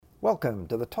Welcome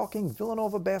to the Talking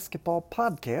Villanova Basketball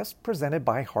podcast presented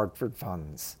by Hartford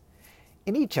Funds.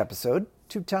 In each episode,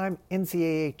 two-time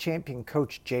NCAA champion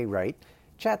coach Jay Wright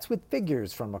chats with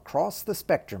figures from across the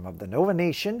spectrum of the Nova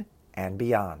Nation and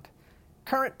beyond.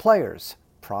 Current players,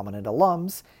 prominent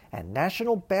alums, and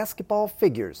national basketball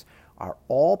figures are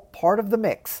all part of the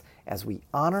mix as we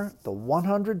honor the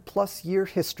 100-plus year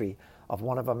history of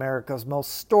one of America's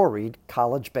most storied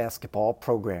college basketball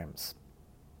programs.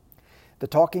 The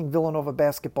Talking Villanova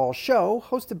Basketball show,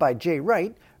 hosted by Jay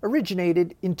Wright,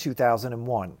 originated in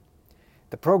 2001.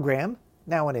 The program,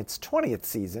 now in its 20th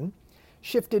season,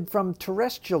 shifted from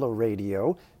terrestrial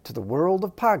radio to the world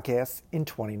of podcasts in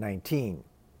 2019.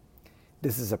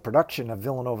 This is a production of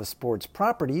Villanova Sports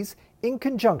Properties in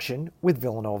conjunction with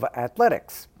Villanova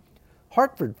Athletics.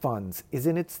 Hartford Funds is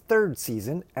in its third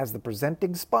season as the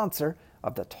presenting sponsor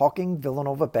of the Talking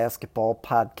Villanova Basketball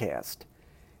podcast.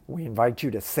 We invite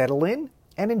you to settle in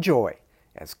and enjoy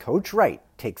as Coach Wright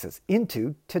takes us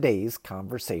into today's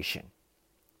conversation.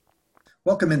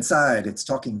 Welcome inside. It's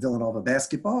Talking Villanova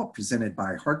Basketball presented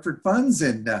by Hartford Funds.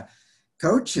 And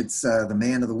Coach, it's the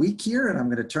man of the week here, and I'm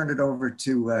going to turn it over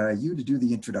to you to do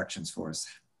the introductions for us.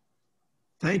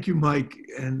 Thank you, Mike.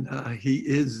 And he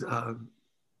is the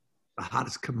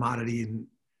hottest commodity in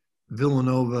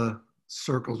Villanova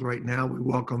circles right now. We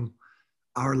welcome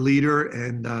our leader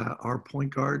and our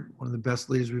point guard, one of the best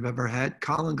leaders we've ever had,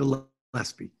 Collin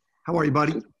Gillespie. How are you,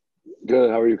 buddy?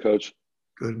 Good. How are you, Coach?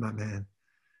 Good, my man.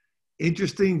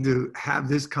 Interesting to have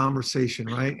this conversation,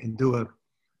 right, and do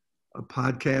a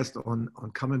podcast on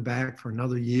coming back for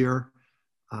another year.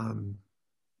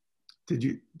 Did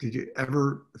you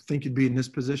ever think you'd be in this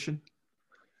position?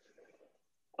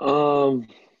 Coming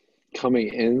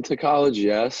into college,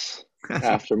 yes.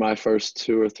 After my first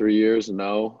 2 or 3 years,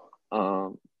 no.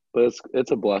 But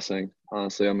it's a blessing.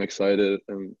 Honestly, I'm excited,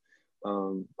 and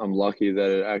I'm lucky that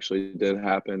it actually did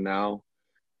happen now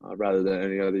rather than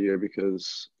any other year,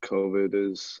 because COVID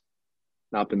has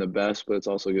not been the best, but it's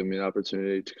also given me an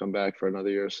opportunity to come back for another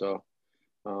year. So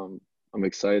I'm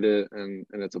excited, and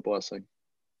it's a blessing.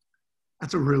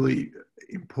 That's a really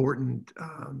important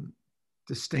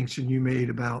distinction you made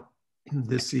about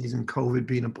this season, COVID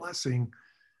being a blessing.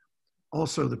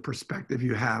 Also, the perspective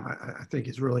you have, I think,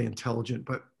 is really intelligent.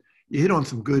 But you hit on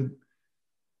some good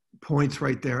points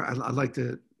right there. I'd like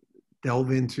to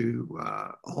delve into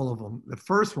all of them. The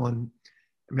first one,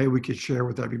 maybe we could share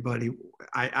with everybody.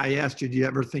 I asked you, do you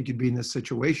ever think you'd be in this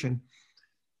situation?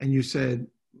 And you said,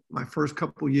 my first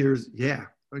couple of years, yeah.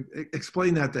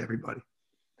 Explain that to everybody.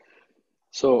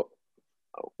 So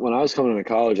when I was coming into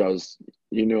college, I was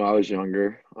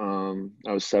younger.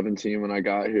 I was 17 when I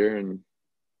got here, and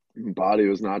my body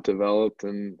was not developed,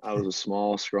 and I was a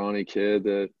small, scrawny kid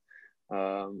that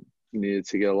needed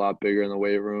to get a lot bigger in the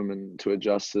weight room and to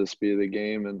adjust to the speed of the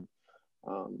game. And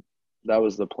that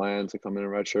was the plan, to come in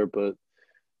and redshirt, but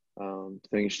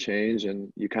things change,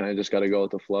 and you kind of just got to go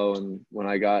with the flow. And when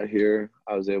I got here,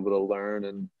 I was able to learn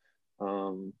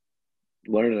and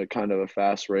learn at a kind of a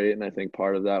fast rate. And I think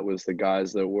part of that was the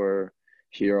guys that were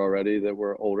here already, that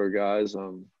were older guys.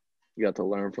 You got to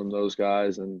learn from those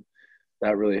guys, and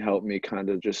that really helped me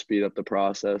kind of just speed up the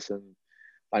process. And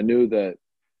I knew that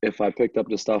if I picked up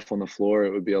the stuff on the floor,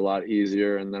 it would be a lot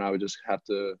easier. And then I would just have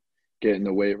to get in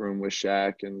the weight room with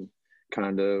Shaq and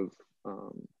kind of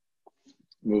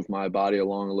move my body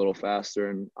along a little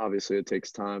faster. And obviously it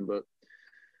takes time, but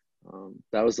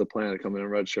that was the plan, to come in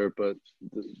redshirt. But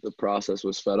the process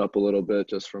was sped up a little bit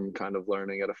just from kind of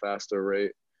learning at a faster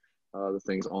rate the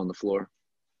things on the floor.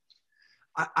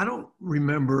 I don't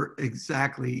remember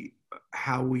exactly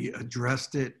how we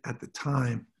addressed it at the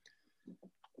time,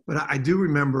 but I do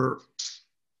remember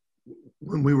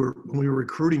when we were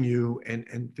recruiting you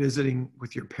and visiting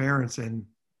with your parents and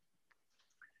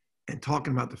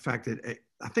talking about the fact that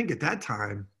I think at that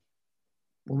time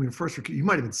when we were first recruited, you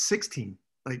might have been 16,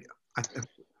 right?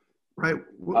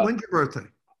 When's your birthday?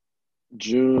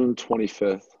 June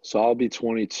 25th. So I'll be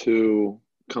 22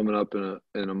 coming up in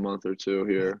a month or two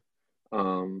here.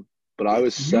 But I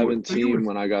was 17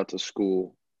 when I got to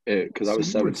school, because I was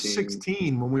 17. You were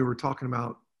 16 when we were talking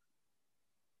about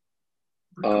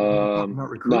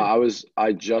recruiting. No,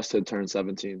 I just had turned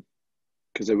 17,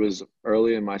 because it was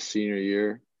early in my senior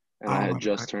year, and I had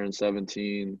just turned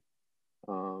 17,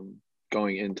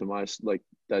 going into my, like,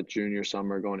 that junior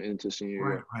summer, going into senior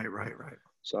year. Right.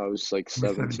 So I was like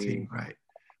 17. Right.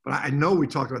 But I know we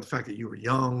talked about the fact that you were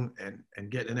young,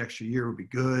 and getting an extra year would be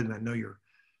good. And I know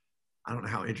I don't know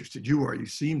how interested you are. You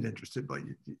seemed interested, but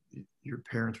your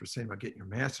parents were saying about getting your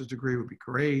master's degree would be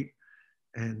great.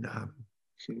 And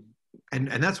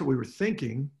that's what we were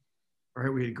thinking. All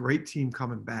right, we had a great team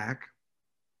coming back.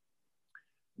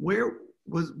 Where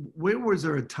was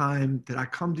there a time that I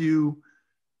come to you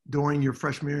during your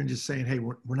freshman year and just saying, hey,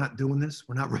 we're not doing this,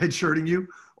 we're not redshirting you?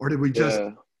 Or did we just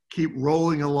keep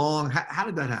rolling along? How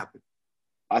did that happen?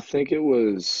 I think it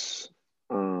was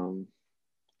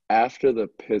after the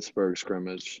Pittsburgh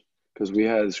scrimmage, because we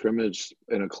had scrimmage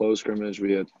in a close scrimmage.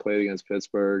 We had played against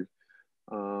Pittsburgh.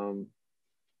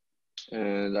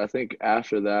 And I think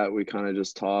after that, we kind of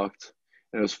just talked.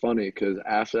 And it was funny because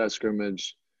after that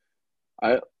scrimmage,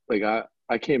 I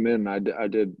came in and I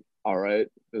did all right.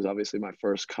 It was obviously my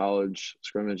first college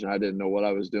scrimmage, and I didn't know what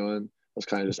I was doing. I was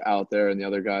kind of just out there, and the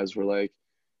other guys were like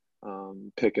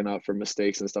picking up for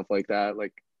mistakes and stuff like that,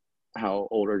 like how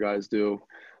older guys do.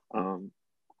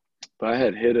 But I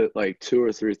had hit it like 2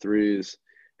 or 3 threes,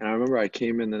 and I remember I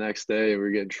came in the next day, we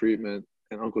were getting treatment,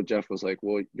 and Uncle Jeff was like,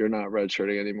 well, you're not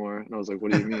redshirting anymore. And I was like,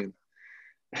 what do you mean?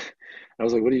 I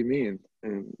was like, what do you mean?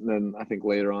 And then I think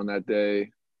later on that day,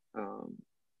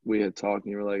 we had talked,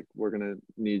 and you were like, we're going to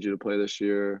need you to play this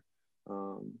year.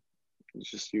 It's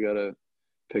just you got to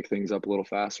pick things up a little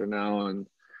faster now and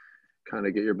kind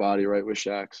of get your body right with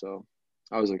Shaq. So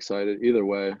I was excited. Either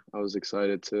way, I was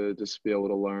excited to just be able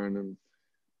to learn. And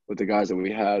with the guys that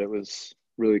we had, it was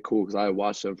really cool because I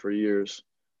watched them for years.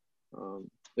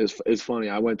 It's funny.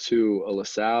 I went to the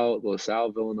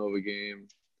LaSalle Villanova game,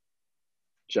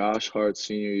 Josh Hart's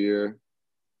senior year,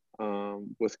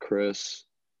 with Chris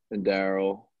and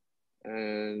Daryl,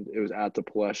 and it was at the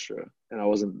Palestra. And I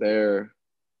wasn't there.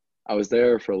 I was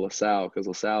there for LaSalle because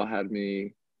LaSalle had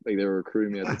me, like they were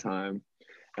recruiting me at the time.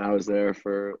 And I was there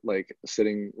for like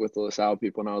sitting with the LaSalle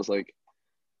people, and I was like,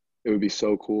 it would be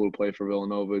so cool to play for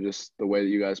Villanova, just the way that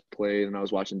you guys played. And I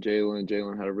was watching Jalen.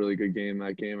 Jalen had a really good game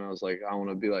that game. I was like, I want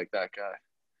to be like that guy.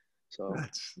 So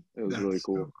it was really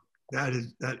cool. That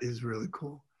is really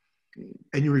cool.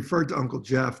 And you referred to Uncle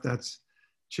Jeff. That's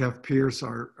Jeff Pierce,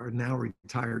 our now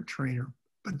retired trainer.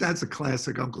 But that's a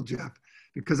classic Uncle Jeff,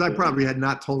 because I probably had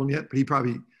not told him yet, but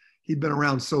he'd been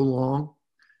around so long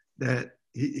that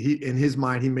he in his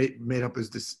mind, he made up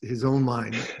his own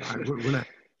mind.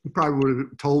 He probably would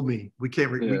have told me, we can't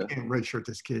redshirt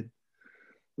this kid.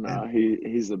 Nah,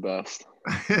 he's the best.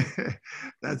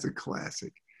 That's a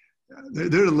classic. There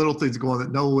are the little things going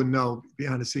that no one would know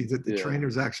behind the scenes, that the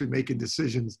trainer's actually making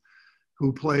decisions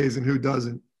who plays and who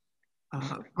doesn't.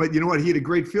 But you know what? He had a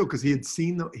great feel because he has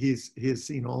seen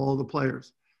all the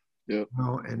players. Yeah. You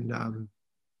know, and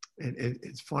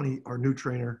it's funny, our new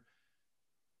trainer,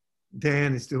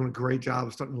 Dan, is doing a great job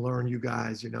of starting to learn you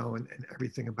guys, you know, and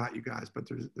everything about you guys, but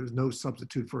there's no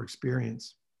substitute for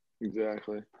experience.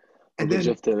 Exactly. And then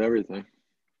Jeff did everything.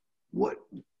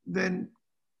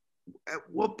 At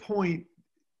what point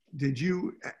did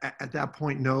you at that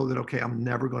point know that, okay, I'm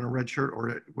never going to redshirt,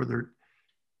 or were there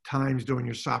times during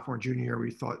your sophomore, junior year where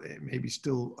you thought maybe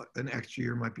still an extra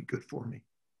year might be good for me?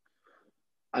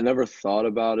 I never thought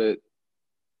about it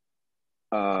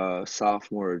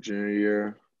sophomore or junior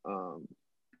year.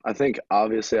 I think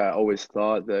obviously I always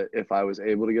thought that if I was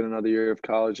able to get another year of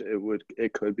college,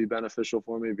 it could be beneficial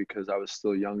for me because I was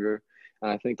still younger. And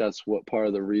I think that's what part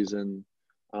of the reason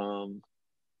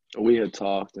we had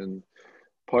talked, and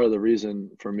part of the reason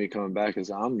for me coming back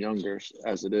is I'm younger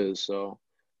as it is. So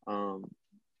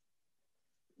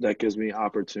that gives me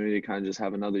opportunity to kind of just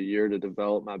have another year to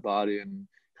develop my body and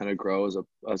kind of grow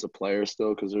as a player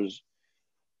still, because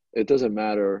it doesn't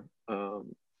matter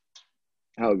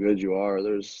how good you are.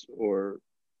 There's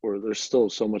still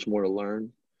so much more to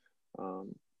learn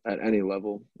at any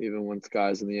level. Even with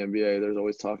guys in the NBA, there's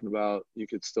always talking about you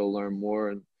could still learn more,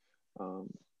 and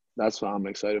that's what I'm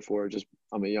excited for.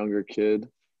 I'm a younger kid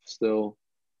still.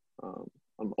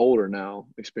 I'm older now,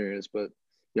 experienced, but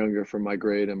younger for my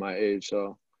grade and my age.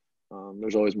 So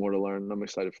there's always more to learn, and I'm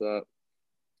excited for that.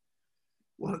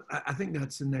 Well, I think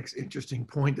that's the next interesting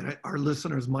point that our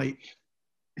listeners might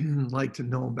like to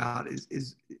know about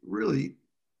is really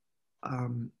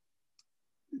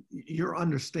your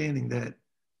understanding that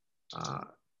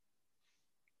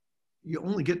you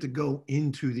only get to go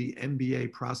into the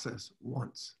NBA process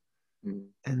once. Mm-hmm.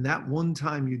 And that one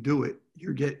time you do it,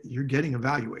 you're getting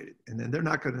evaluated. And then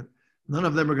none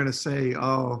of them are going to say,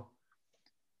 oh,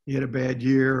 he had a bad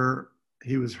year,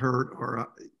 he was hurt, or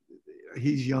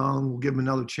he's young, we'll give him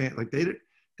another chance. Like they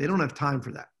don't have time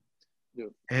for that. Yeah.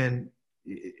 And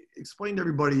explain to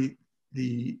everybody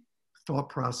the thought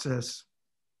process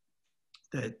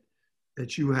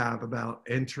that you have about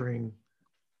entering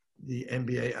the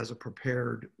NBA as a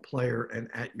prepared player and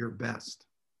at your best.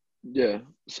 Yeah.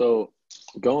 So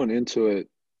going into it,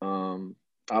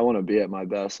 I want to be at my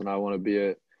best, and I want to be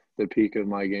at the peak of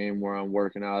my game where I'm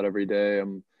working out every day.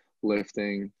 I'm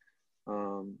lifting.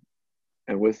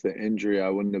 And with the injury, I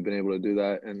wouldn't have been able to do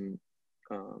that. And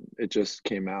it just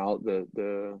came out that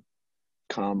the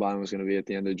combine was going to be at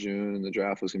the end of June and the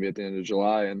draft was going to be at the end of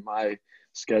July. And my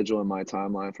schedule and my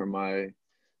timeline for my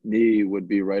knee would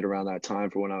be right around that time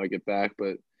for when I would get back.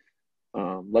 But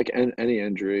like any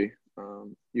injury,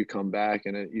 you come back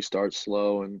and you start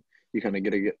slow and you kind of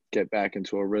get back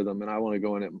into a rhythm. And I want to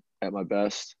go in at my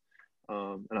best.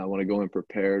 And I want to go in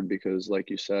prepared because, like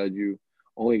you said, you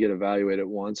only get evaluated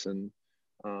once. And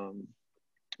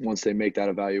once they make that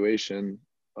evaluation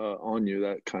on you,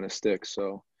 that kind of sticks.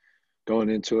 So going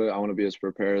into it, I want to be as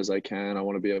prepared as I can. I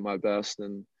want to be at my best.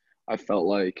 And I felt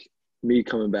like me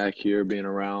coming back here, being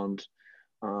around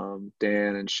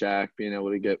Dan and Shaq, being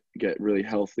able to get really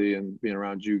healthy and being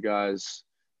around you guys,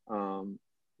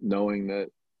 knowing that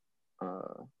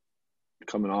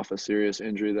coming off a serious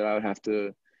injury that I would have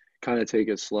to kind of take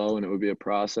it slow and it would be a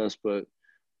process, but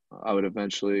I would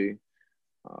eventually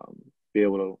be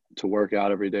able to work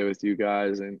out every day with you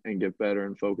guys and get better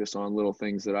and focus on little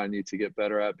things that I need to get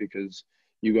better at because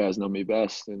you guys know me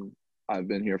best and I've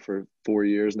been here for 4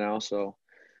 years now. So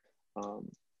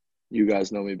you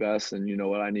guys know me best and you know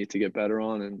what I need to get better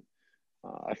on. And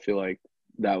I feel like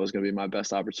that was going to be my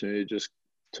best opportunity just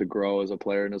to grow as a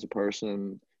player and as a person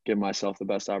and give myself the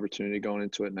best opportunity going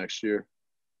into it next year.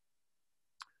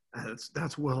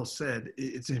 That's well said.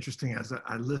 It's interesting as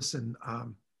I listen.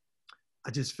 I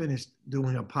just finished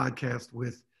doing a podcast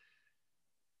with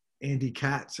Andy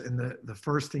Katz, and the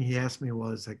first thing he asked me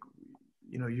was like,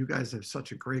 you guys have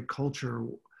such a great culture.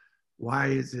 Why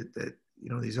is it that,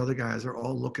 these other guys are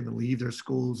all looking to leave their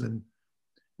schools and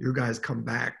your guys come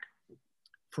back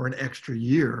for an extra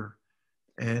year?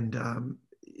 And,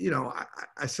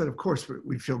 I said, of course,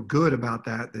 we feel good about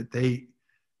that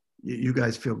you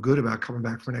guys feel good about coming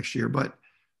back for next year. But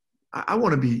I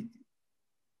want to be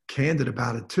candid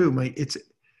about it too.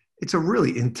 It's a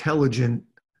really intelligent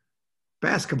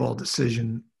basketball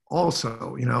decision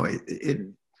also.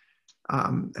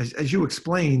 As you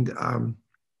explained, I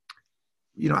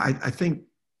think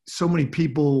so many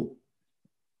people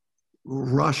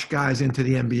rush guys into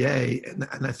the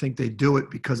NBA, and I think they do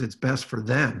it because it's best for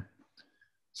them.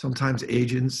 Sometimes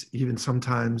agents, even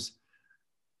sometimes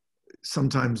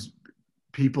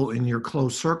people in your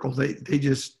close circle,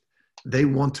 they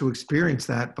want to experience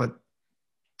that, but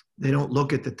they don't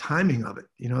look at the timing of it.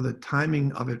 The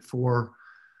timing of it for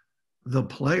the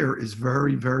player is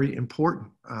very, very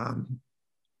important.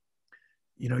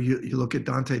 You look at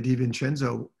Dante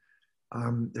DiVincenzo,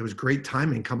 there was great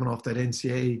timing coming off that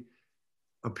NCAA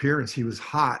appearance. He was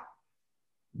hot,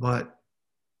 but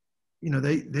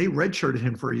they redshirted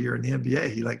him for a year in the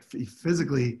NBA. He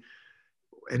physically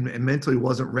and mentally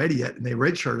wasn't ready yet, and they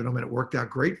redshirted him, and it worked out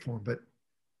great for him. But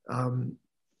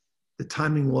the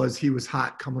timing was he was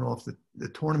hot coming off the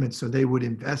tournament, so they would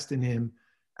invest in him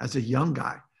as a young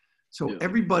guy. So yeah.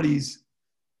 Everybody's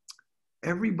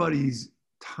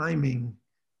timing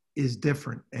is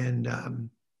different, and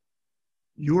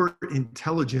your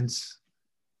intelligence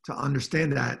to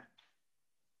understand that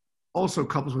also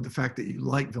couples with the fact that you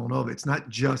like Villanova. It's not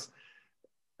just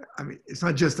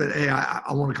that, hey,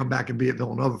 I want to come back and be at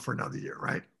Villanova for another year,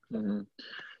 right? Mm-hmm.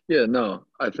 Yeah, no,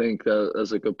 I think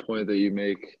that's a good point that you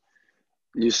make.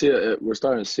 You see it, we're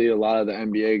starting to see a lot of the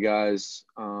NBA guys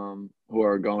who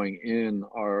are going in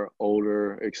are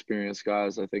older, experienced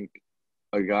guys. I think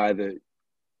a guy that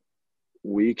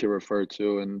we can refer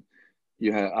to, and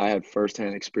I had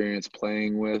firsthand experience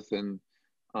playing with and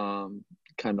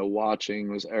kind of watching,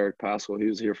 was Eric Paschall. He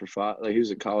was here he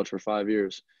was in college for 5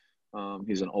 years.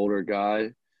 He's an older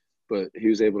guy, but he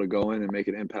was able to go in and make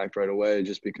an impact right away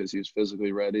just because he was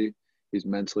physically ready. He's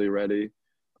mentally ready.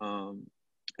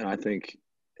 And I think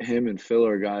him and Phil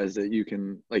are guys that you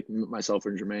can, like myself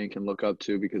and Jermaine, can look up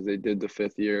to because they did the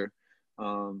 5th year,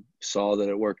 saw that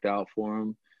it worked out for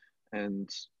them. And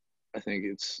I think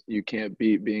you can't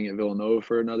beat being at Villanova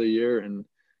for another year and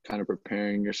kind of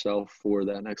preparing yourself for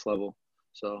that next level.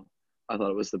 So I thought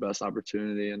it was the best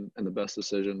opportunity and the best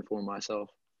decision for myself.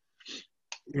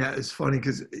 Yeah, it's funny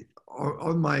because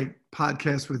on my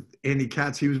podcast with Andy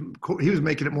Katz, he was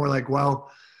making it more like, well,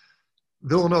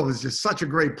 Villanova is just such a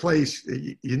great place.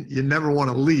 You never want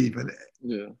to leave. And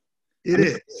yeah, it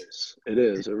is. It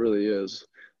is. It really is.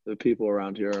 The people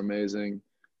around here are amazing.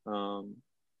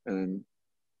 And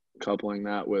coupling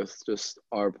that with just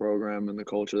our program and the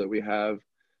culture that we have,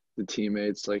 the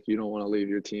teammates, like you don't want to leave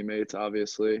your teammates,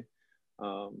 obviously.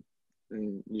 And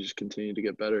you just continue to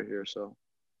get better here. So.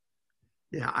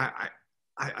 Yeah,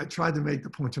 I tried to make the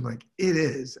point. I'm like, it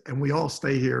is. And we all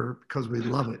stay here because we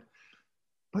love it.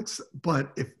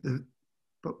 But if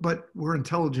but we're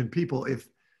intelligent people. If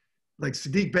like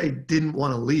Sadiq Bey didn't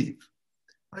want to leave,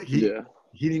 like Yeah.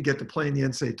 he didn't get to play in the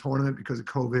NCAA tournament because of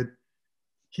COVID.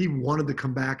 He wanted to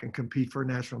come back and compete for a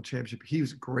national championship. He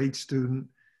was a great student.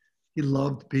 He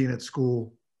loved being at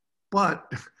school,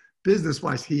 but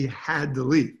business-wise, he had to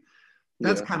leave.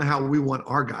 That's Yeah. kind of how we want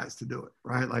our guys to do it,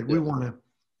 right? Like we want to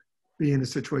be in a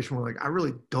situation where like, I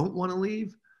really don't want to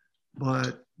leave,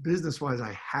 but business-wise,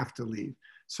 I have to leave.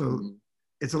 So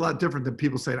it's a lot different than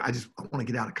people saying, I want to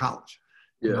get out of college.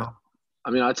 Yeah. You know?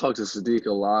 I mean, I talked to Sadiq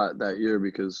a lot that year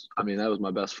because, I mean, that was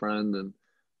my best friend and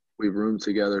we roomed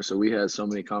together. So we had so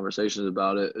many conversations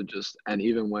about it. And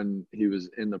even when he was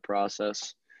in the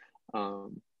process,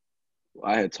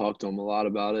 I had talked to him a lot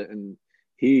about it. And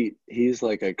he's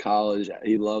like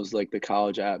he loves like the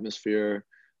college atmosphere,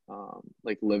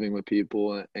 like living with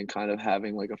people and kind of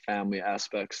having like a family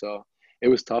aspect. So it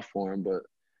was tough for him, but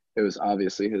it was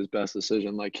obviously his best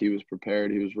decision. Like he was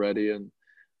prepared, he was ready, and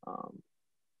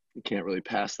you can't really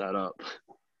pass that up.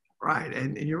 Right.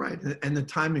 And you're right. And the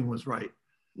timing was right.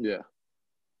 Yeah.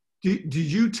 Did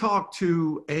you talk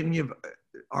to any of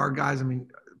our guys? I mean,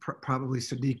 probably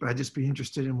Sadiq, but I'd just be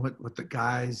interested in what the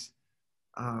guys,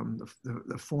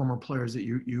 the former players that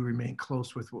you remain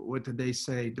close with, what did they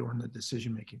say during the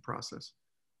decision-making process?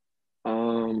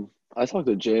 I talked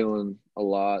to Jalen a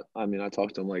lot. I mean, I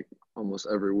talked to him like almost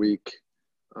every week.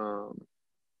 And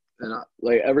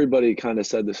like everybody kind of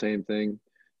said the same thing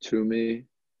to me,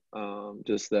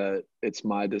 just that it's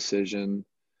my decision,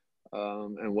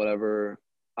 and whatever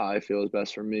I feel is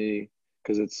best for me,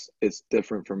 because it's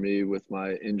different for me with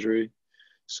my injury.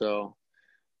 So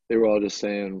they were all just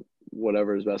saying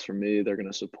whatever is best for me, they're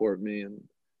going to support me and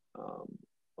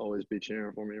always be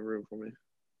cheering for me and rooting for me.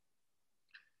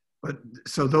 But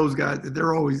so those guys,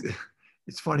 they're always,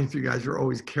 it's funny for you guys, you're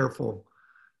always careful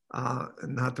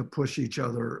not to push each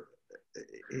other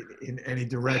in any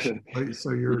direction.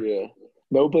 So you're. Yeah.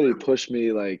 Nobody pushed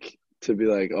me like to be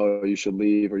like, oh, you should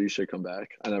leave or you should come back.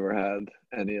 I never had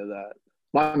any of that.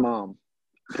 My mom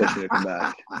pushed me to come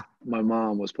back. My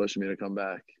mom was pushing me to come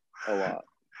back a lot.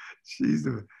 She's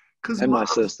and my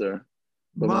sister.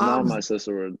 But my mom and my moms,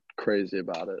 sister were crazy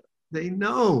about it. they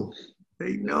know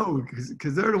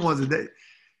because they're the ones that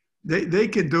they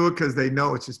can do it because they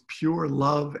know it's just pure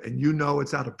love, and you know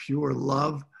it's out of pure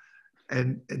love,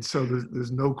 and so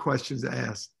there's no questions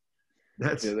asked.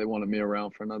 That's Yeah, they wanted me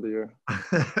around for another year.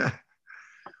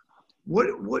 what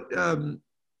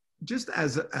just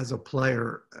as a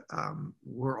player,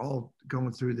 we're all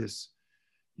going through this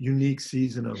unique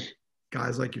season of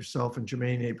guys like yourself and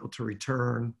Jermaine able to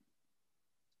return,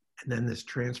 and then this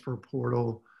transfer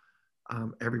portal.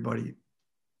 Everybody,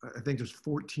 I think there's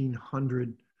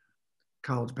 1,400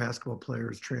 college basketball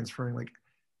players transferring. Like,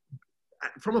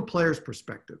 from a player's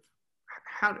perspective,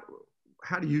 how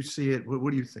do you see it?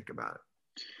 What do you think about it?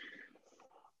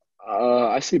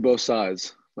 I see both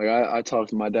sides. Like I talked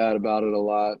to my dad about it a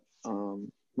lot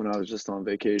when I was just on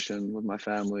vacation with my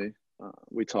family.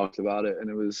 We talked about it, and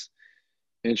it was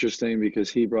interesting because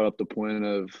he brought up the point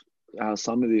of how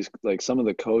some of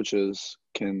the coaches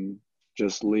can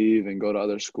just leave and go to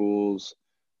other schools,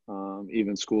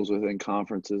 even schools within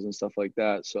conferences and stuff like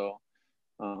that. So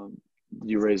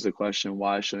you raised the question,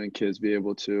 why shouldn't kids be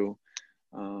able to?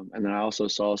 And then I also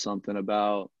saw something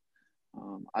about,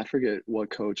 I forget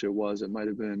what coach it was. It might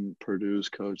have been Purdue's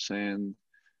coach saying,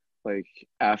 like,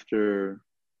 after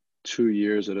 2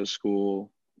 years at a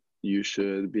school, you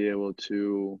should be able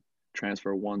to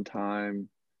transfer one time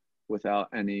without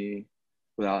having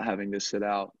to sit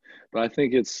out. But I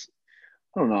think I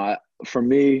don't know. For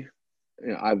me,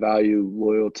 I value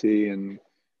loyalty and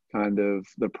kind of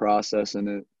the process in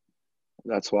it.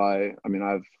 That's why, I mean,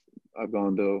 I've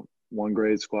gone to one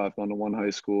grade school, I've gone to one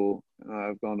high school,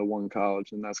 I've gone to one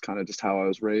college, and that's kind of just how I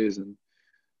was raised. And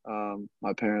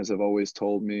my parents have always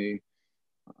told me,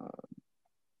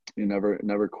 you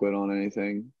never quit on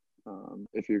anything.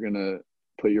 If you're gonna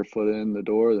put your foot in the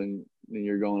door, then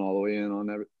you're going all the way in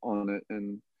on it,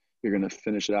 and you're gonna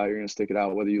finish it out. You're gonna stick it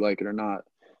out, whether you like it or not,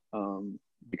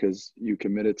 because you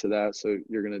committed to that, so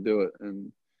you're gonna do it.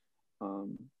 And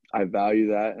I value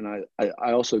that, and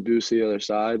I also do see the other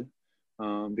side,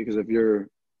 because if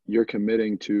you're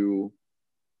committing to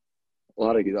a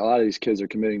lot of these kids are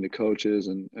committing to coaches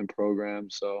and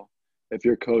programs. So if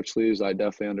your coach leaves, I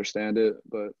definitely understand it.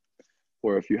 But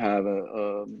or if you have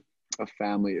a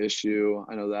family issue,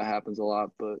 I know that happens a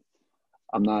lot. But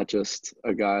I'm not just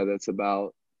a guy that's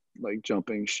about like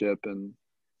jumping ship and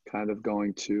kind of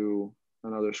going to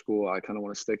another school. I kind of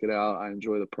want to stick it out. I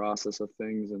enjoy the process of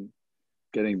things and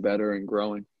getting better and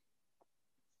growing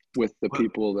with the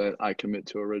people that I commit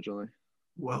to originally.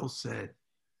 Well said.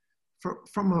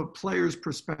 from a player's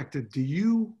perspective, do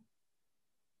you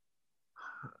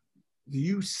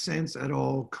sense at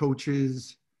all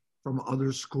coaches from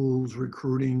other schools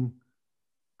recruiting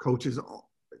coaches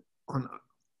on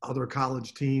other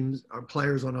college teams, or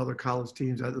players on other college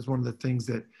teams? That is one of the things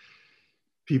that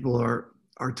people are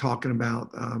talking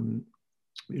about. I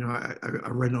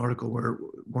read an article where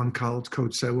one college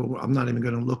coach said, well, I'm not even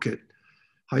going to look at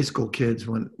high school kids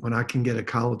when I can get a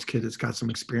college kid that's got some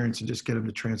experience and just get them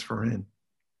to transfer in.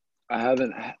 I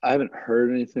haven't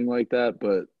heard anything like that,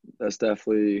 but that's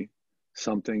definitely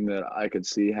something that I could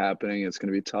see happening. It's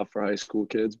going to be tough for high school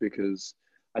kids because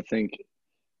I think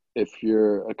if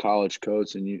you're a college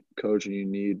coach and you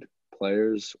need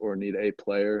players or need a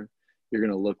player, you're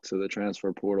going to look to the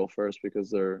transfer portal first because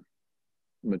they're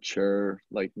mature,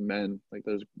 like men. Like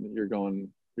you're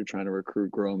trying to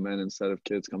recruit grown men instead of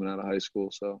kids coming out of high school.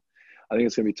 So I think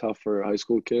it's going to be tough for high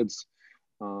school kids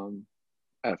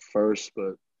at first,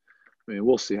 but I mean,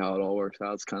 we'll see how it all works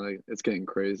out. It's getting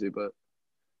crazy, but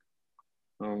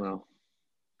I don't know.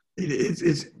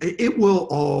 It will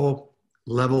all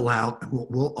level out.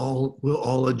 We'll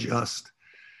all adjust.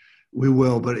 We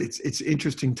will, but it's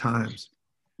interesting times.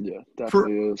 Yeah,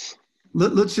 definitely is.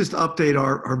 Let's just update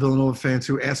our Villanova fans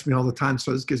who ask me all the time.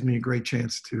 So this gives me a great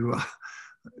chance to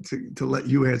let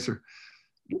you answer.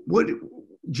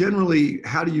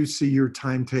 How do you see your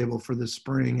timetable for the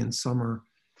spring and summer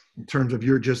in terms of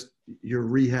your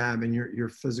rehab and your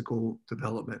physical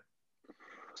development?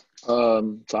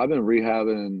 So I've been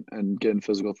rehabbing and getting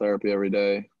physical therapy every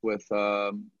day with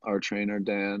our trainer,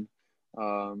 Dan.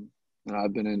 And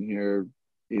I've been in here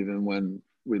even when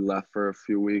we left for a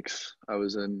few weeks. I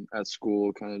was at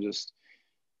school kind of just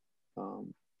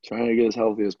trying to get as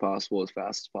healthy as possible, as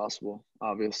fast as possible.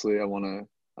 Obviously, I'm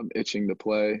itching to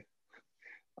play,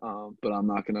 but I'm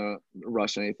not going to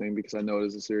rush anything because I know it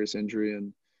is a serious injury,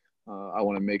 and I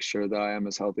want to make sure that I am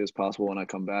as healthy as possible when I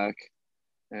come back.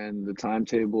 And the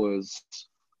timetable is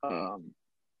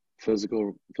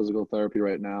physical therapy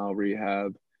right now,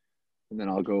 rehab, and then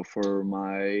I'll go for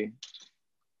my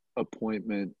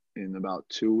appointment in about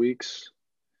 2 weeks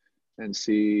and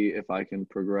see if I can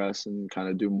progress and kind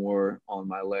of do more on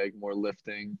my leg, more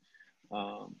lifting.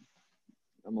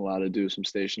 I'm allowed to do some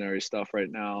stationary stuff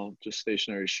right now, just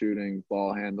stationary shooting,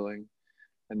 ball handling.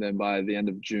 And then by the end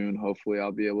of June, hopefully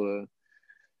I'll be able to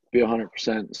be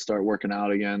 100%, start working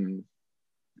out again, and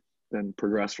then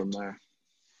progress from there.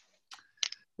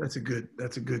 That's a good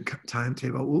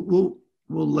timetable. We'll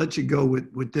let you go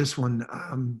with this one.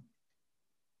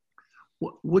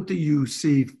 What do you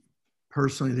see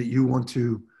personally that you want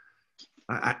to?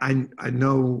 I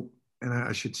know, and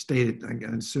I should state it. I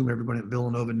assume everybody at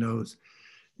Villanova knows.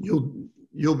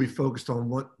 You'll be focused on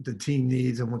what the team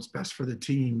needs and what's best for the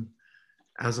team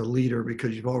as a leader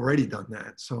because you've already done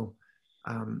that. So,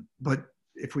 but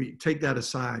if we take that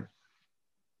aside,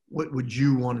 what would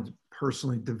you want to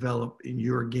personally develop in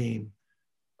your game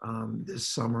this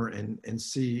summer and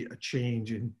see a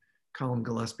change in Collin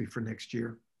Gillespie for next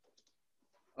year?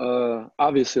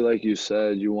 Obviously, like you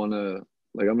said, you want to,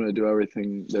 I'm going to do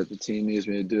everything that the team needs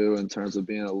me to do in terms of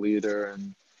being a leader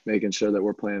and making sure that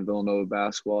we're playing Villanova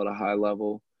basketball at a high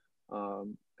level,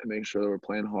 and making sure that we're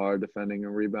playing hard, defending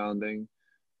and rebounding,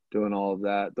 doing all of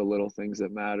that, the little things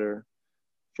that matter.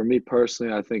 For me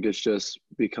personally, I think it's just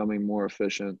becoming more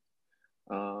efficient,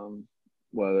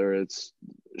 whether it's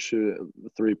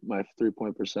my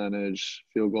 3-point percentage,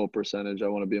 field goal percentage. I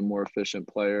want to be a more efficient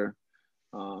player.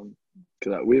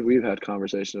 Because we've had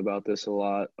conversation about this a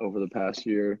lot over the past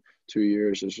 2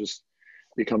 years. Is just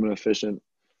becoming an efficient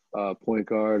point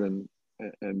guard and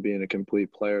being a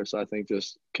complete player. So I think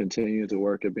just continuing to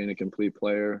work at being a complete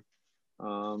player,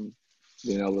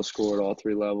 being able to score at all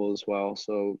 3 levels while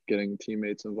also getting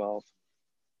teammates involved.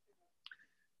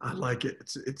 I like it.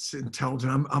 It's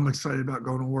intelligent. I'm excited about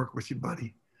going to work with you,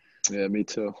 buddy. Yeah, me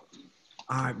too.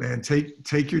 All right, man.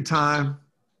 Take your time.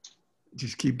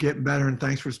 Just keep getting better, and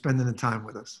thanks for spending the time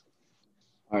with us.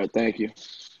 All right, thank you.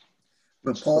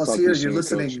 Well, Paul's here. You're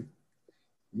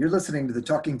listening to the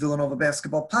Talking Villanova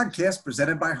Basketball podcast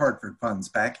presented by Hartford Funds.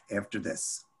 Back after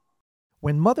this.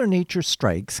 When Mother Nature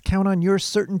strikes, count on your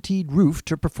CertainTeed roof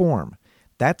to perform.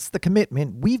 That's the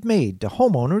commitment we've made to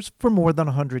homeowners for more than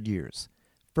 100 years.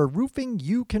 For roofing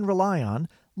you can rely on,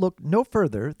 look no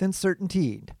further than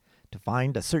CertainTeed. To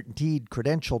find a CertainTeed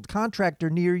credentialed contractor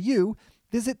near you,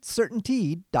 visit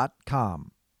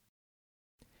CertainTeed.com.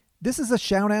 This is a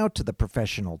shout out to the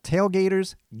professional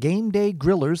tailgaters, game day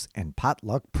grillers, and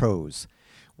potluck pros.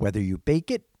 Whether you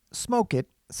bake it, smoke it,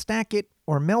 stack it,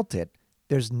 or melt it,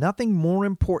 there's nothing more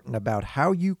important about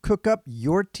how you cook up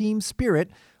your team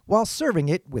spirit while serving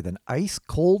it with an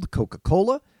ice-cold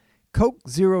Coca-Cola, Coke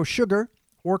Zero Sugar,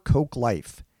 or Coke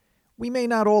Life. We may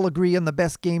not all agree on the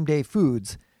best game day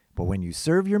foods, but when you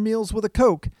serve your meals with a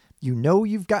Coke, you know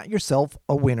you've got yourself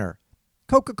a winner.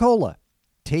 Coca-Cola.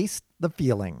 Taste the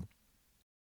feeling.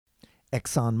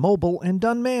 ExxonMobil and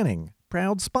Dunn Manning,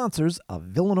 proud sponsors of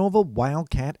Villanova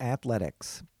Wildcat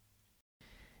Athletics.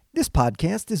 This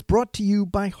podcast is brought to you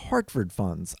by Hartford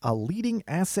Funds, a leading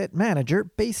asset manager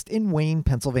based in Wayne,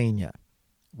 Pennsylvania.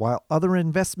 While other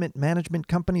investment management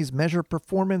companies measure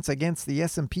performance against the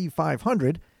S&P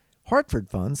 500, Hartford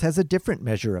Funds has a different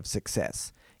measure of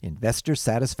success: investor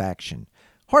satisfaction.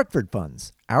 Hartford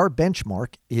Funds, our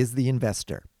benchmark is the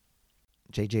investor.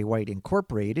 J.J. White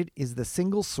Incorporated is the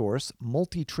single-source,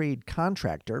 multi-trade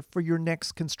contractor for your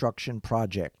next construction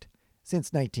project.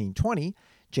 Since 1920,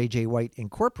 J.J. White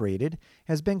Incorporated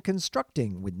has been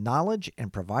constructing with knowledge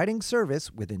and providing service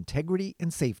with integrity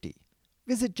and safety.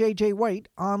 Visit J.J. White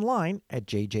online at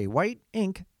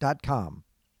jjwhiteinc.com.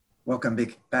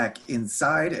 Welcome back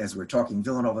inside as we're talking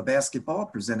Villanova basketball,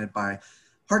 presented by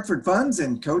Hartford Funds.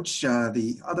 And Coach,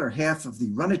 the other half of the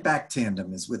Run It Back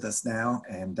tandem is with us now,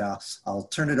 and I'll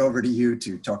turn it over to you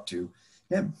to talk to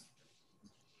him.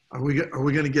 Are we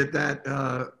going to get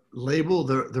that label,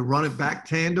 the Run It Back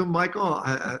tandem, Michael?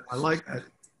 I like that.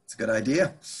 It's a good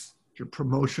idea. Your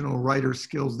promotional writer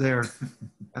skills there.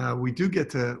 We do get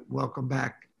to welcome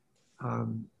back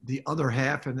the other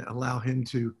half and allow him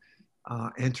to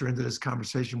enter into this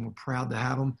conversation. We're proud to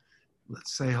have him.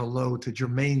 Let's say hello to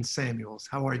Jermaine Samuels.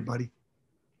 How are you, buddy?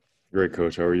 Great,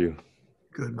 Coach. How are you?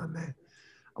 Good, my man.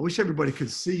 I wish everybody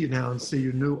could see you now and see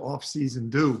your new off-season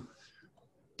do,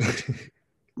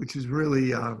 which is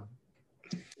really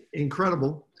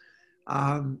incredible.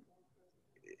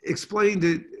 Explain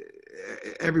to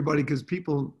everybody, because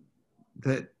people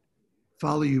that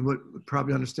follow you would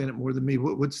probably understand it more than me.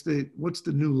 What's the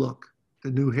new look,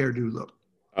 the new hairdo look?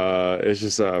 It's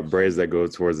just braids that go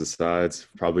towards the sides.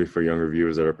 Probably for younger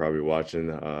viewers that are probably watching,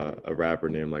 a rapper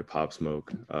named like Pop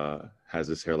Smoke has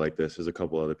his hair like this. There's a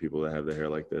couple other people that have their hair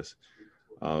like this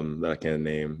that I can't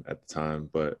name at the time,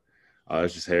 but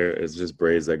it's just hair. It's just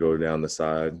braids that go down the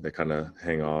side that kind of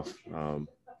hang off.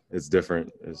 It's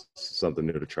different. It's something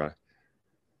new to try.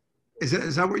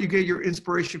 Is that where you get your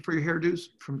inspiration for your hairdos,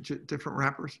 from different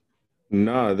rappers?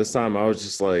 No, this time I was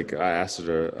just like, I asked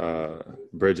her,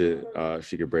 Bridget, if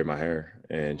she could braid my hair.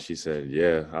 And she said,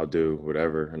 yeah, I'll do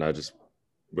whatever. And I just,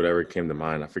 whatever came to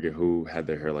mind. I forget who had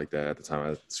their hair like that at the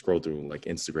time. I scrolled through like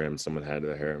Instagram, someone had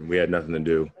their hair and we had nothing to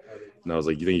do. And I was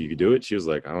like, you think you could do it? She was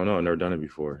like, I don't know, I've never done it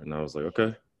before. And I was like,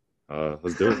 okay,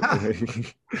 let's do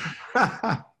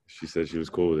it. She said she was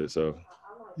cool with it. So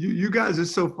you guys are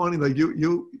so funny. Like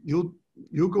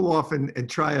you'll go off and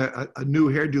try a new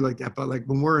hairdo like that. But like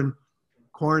when we're in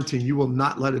quarantine, you will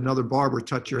not let another barber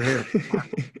touch your hair,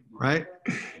 right?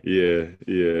 Yeah,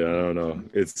 I don't know.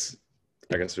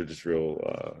 I guess they're just real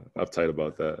uptight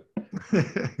about that.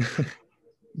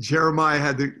 Jeremiah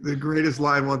had the greatest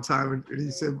line one time, and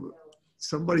he said,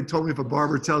 somebody told me if a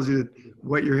barber tells you to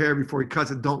wet your hair before he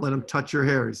cuts it, don't let him touch your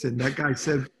hair. He said,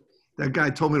 that guy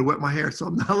told me to wet my hair, so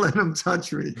I'm not letting him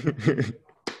touch me.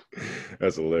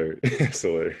 That's hilarious. That's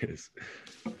hilarious.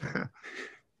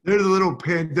 They're the little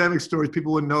pandemic stories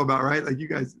people wouldn't know about, right? Like you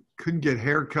guys couldn't get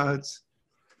haircuts.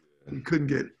 You couldn't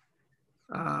get,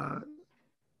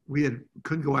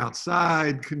 couldn't go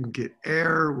outside, couldn't get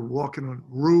air. We're walking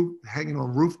on hanging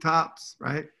on rooftops,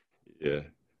 right? Yeah.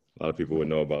 A lot of people would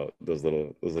know about those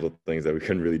little things that we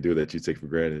couldn't really do that you take for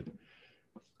granted.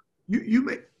 You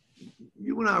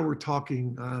and I were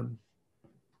talking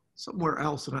somewhere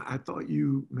else, and I thought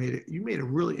you made a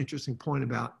really interesting point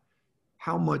about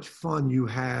how much fun you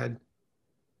had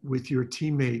with your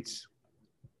teammates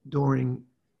during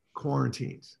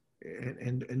quarantines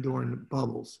and during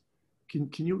bubbles.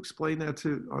 Can you explain that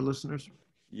to our listeners?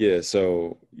 Yeah,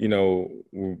 so,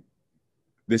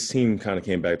 this team kind of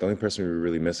came back. The only person we were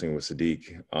really missing was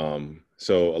Sadiq.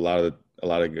 So a lot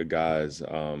of good guys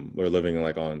were living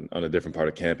like on a different part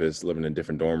of campus, living in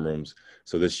different dorm rooms.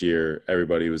 So this year,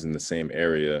 everybody was in the same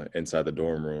area inside the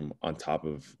dorm room on top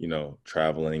of,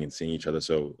 traveling and seeing each other.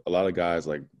 So a lot of guys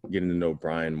like getting to know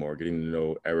Brian more, getting to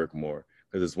know Eric more,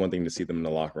 because it's one thing to see them in the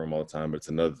locker room all the time, but it's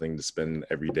another thing to spend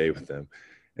every day with them.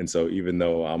 And so even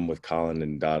though I'm with Colin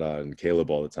and Dada and Caleb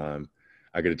all the time,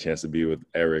 I get a chance to be with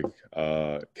Eric,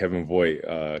 Kevin Voigt,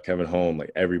 Kevin Holm,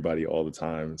 like everybody all the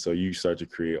time. So you start to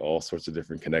create all sorts of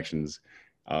different connections,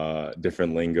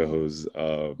 different lingos.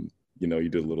 You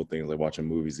do little things like watching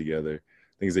movies together,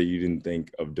 things that you didn't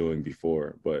think of doing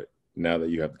before. But now that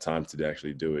you have the time to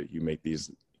actually do it, you make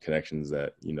these connections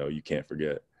that, you can't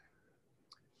forget.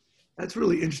 That's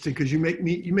really interesting because you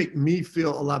make me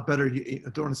feel a lot better.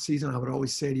 During the season, I would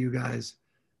always say to you guys,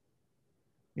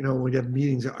 when we have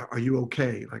meetings, are you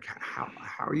okay? Like how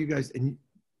are you guys, and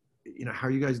how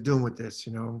are you guys doing with this?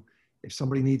 If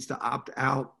somebody needs to opt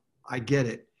out, I get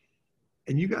it.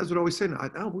 And you guys would always say,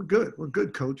 no, we're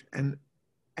good, coach. And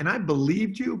I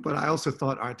believed you, but I also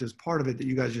thought, all right, there's part of it that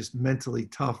you guys are just mentally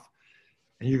tough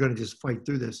and you're going to just fight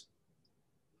through this.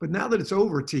 But now that it's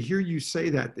over, to hear you say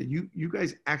that you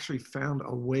guys actually found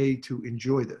a way to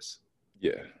enjoy this.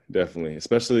 Yeah, definitely.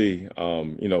 Especially,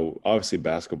 obviously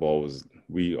basketball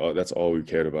that's all we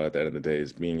cared about at the end of the day,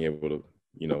 is being able to,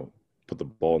 put the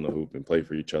ball in the hoop and play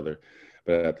for each other.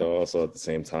 But also at the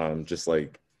same time, just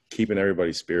like keeping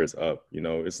everybody's spirits up.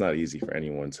 It's not easy for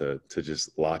anyone to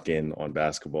just lock in on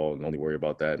basketball and only worry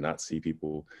about that and not see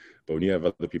people. But when you have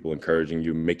other people encouraging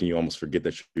you, making you almost forget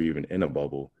that you're even in a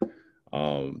bubble,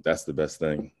 that's the best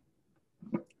thing.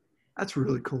 That's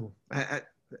really cool. It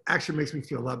actually makes me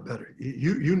feel a lot better.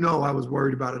 I was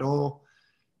worried about it all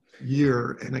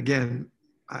year. And again,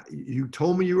 you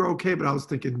told me you were okay, but I was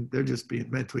thinking they're just being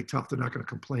mentally tough. They're not going to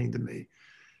complain to me.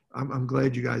 I'm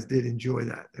glad you guys did enjoy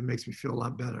that. It makes me feel a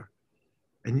lot better.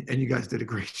 And you guys did a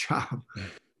great job.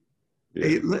 Yeah.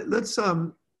 Hey, let's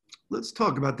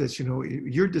talk about this.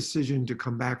 Your decision to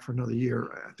come back for another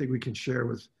year, I think we can share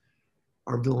with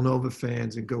our Villanova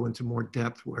fans and go into more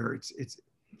depth where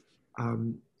I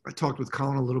talked with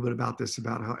Colin a little bit about this,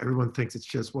 about how everyone thinks it's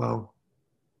just, Jermaine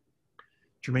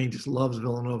just loves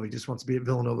Villanova. He just wants to be at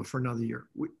Villanova for another year,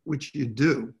 which you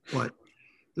do, but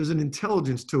there's an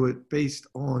intelligence to it based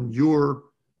on your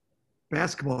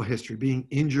basketball history, being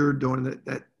injured during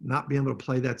that not being able to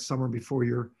play that summer before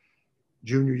your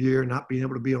junior year, not being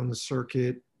able to be on the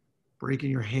circuit, breaking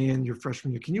your hand your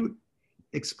freshman year. Can you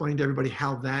explain to everybody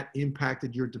how that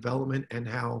impacted your development and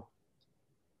how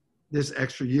this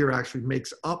extra year actually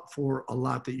makes up for a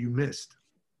lot that you missed?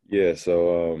 Yeah,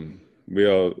 so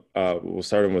we'll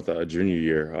start with a junior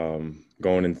year.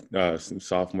 Going in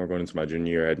sophomore, going into my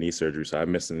junior year, I had knee surgery, so I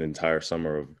missed an entire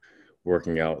summer of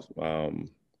working out,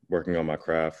 working on my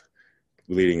craft,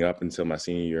 leading up until my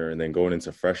senior year, and then going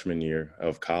into freshman year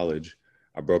of college,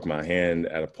 I broke my hand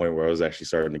at a point where I was actually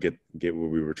starting to get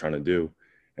what we were trying to do,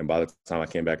 and by the time I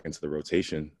came back into the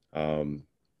rotation,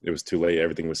 it was too late.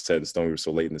 Everything was set in stone. We were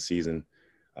so late in the season,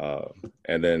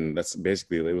 and then that's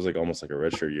basically, it was like almost like a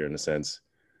redshirt year in a sense.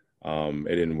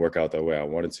 It didn't work out the way I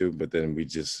wanted to, but then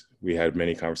we had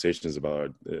many conversations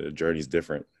about our journey's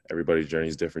different. Everybody's journey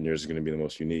is different. Yours is going to be the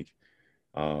most unique.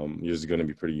 Yours is going to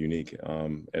be pretty unique.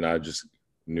 And I just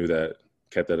knew that,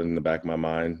 kept that in the back of my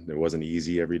mind. It wasn't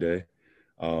easy every day,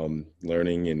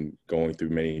 learning and going through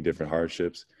many different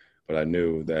hardships. But I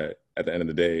knew that at the end of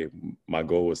the day, my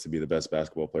goal was to be the best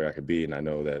basketball player I could be. And I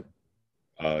know that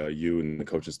you and the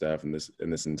coaching staff and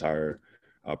this entire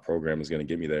program is going to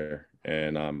get me there.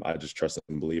 And I just trust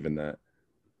and believe in that.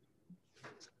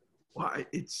 Well,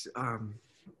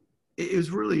 it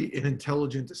was really an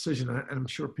intelligent decision. And I'm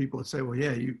sure people would say, well,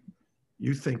 yeah,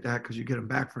 you think that because you get them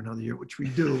back for another year, which we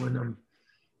do.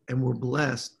 And we're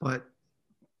blessed. But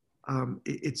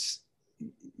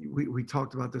we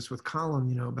talked about this with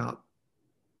Colin, about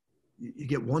you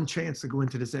get one chance to go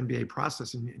into this NBA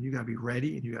process, and you got to be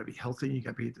ready, and you got to be healthy, and you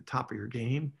got to be at the top of your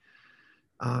game.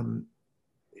 And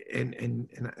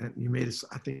you made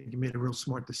I think you made a real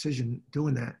smart decision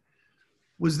doing that.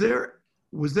 Was there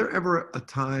ever a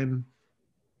time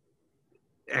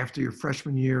after your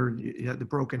freshman year, you had the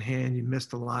broken hand, you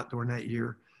missed a lot during that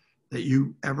year, that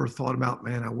you ever thought about,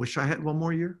 man, I wish I had one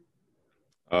more year?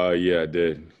 Yeah, I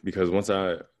did. Because once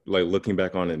looking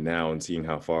back on it now and seeing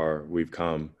how far we've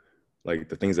come, like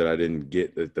the things that I didn't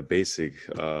get, the basic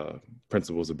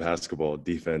principles of basketball,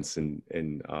 defense, and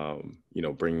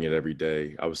bringing it every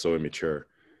day. I was so immature.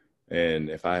 And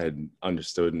if I had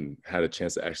understood and had a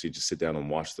chance to actually just sit down and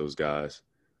watch those guys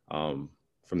from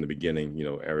the beginning,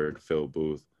 Eric, Phil,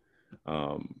 Booth,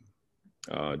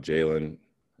 Jalen,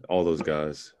 all those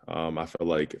guys, I felt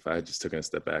like if I had just taken a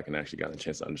step back and actually gotten a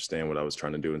chance to understand what I was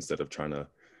trying to do instead of trying to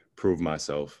prove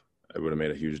myself, it would have made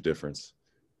a huge difference.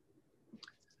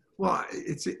 Well,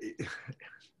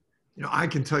 I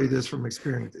can tell you this from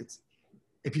experience.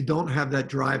 If you don't have that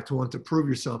drive to want to prove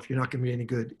yourself, you're not going to be any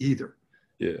good either.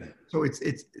 Yeah. So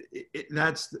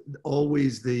that's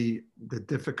always the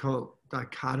difficult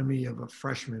dichotomy of a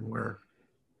freshman, where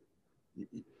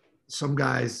some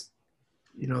guys,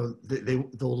 they'll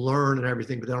learn and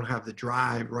everything, but they don't have the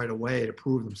drive right away to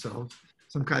prove themselves.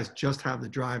 Some guys just have the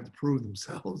drive to prove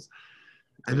themselves.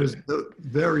 And there's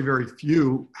very, very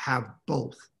few have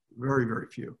both. Very, very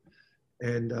few.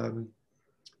 And,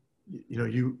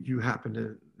 you happen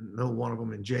to know one of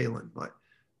them in Jalen, but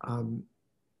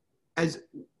As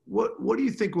what do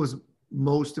you think was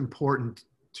most important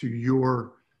to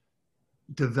your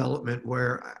development?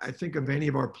 Where I think of any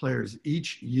of our players,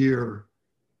 each year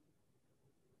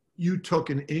you took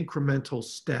an incremental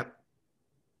step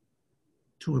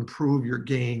to improve your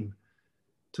game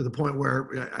to the point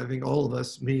where I think all of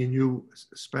us, me and you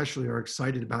especially, are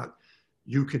excited about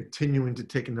you continuing to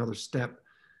take another step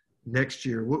next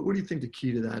year. What do you think the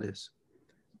key to that is?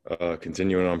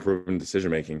 Continuing on improving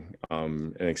decision making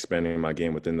and expanding my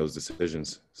game within those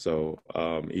decisions. So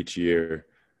each year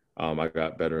I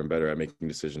got better and better at making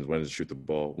decisions, when to shoot the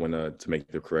ball, when to make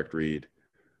the correct read,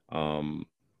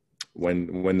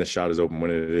 when the shot is open,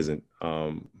 when it isn't,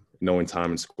 knowing time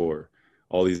and score,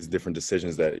 all these different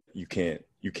decisions that you can't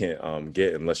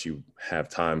get unless you have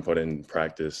time put in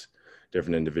practice,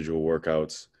 different individual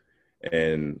workouts.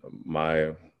 And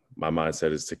my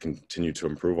mindset is to continue to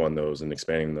improve on those and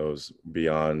expanding those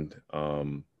beyond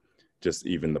just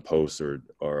even the post or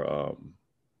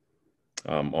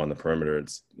on the perimeter.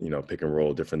 It's, pick and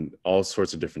roll, all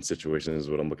sorts of different situations is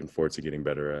what I'm looking forward to getting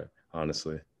better at,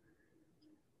 honestly.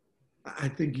 I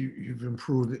think you've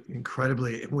improved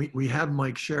incredibly. And we have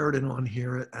Mike Sheridan on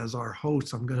here as our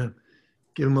host. I'm going to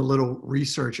give him a little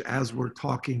research as we're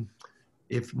talking.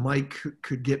 If Mike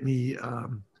could get me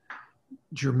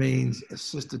Jermaine's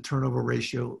assisted turnover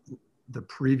ratio the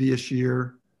previous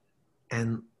year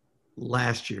and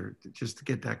last year, just to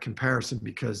get that comparison,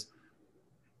 because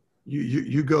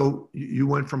you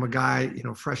went from a guy,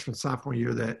 freshman, sophomore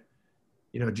year that,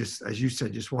 just as you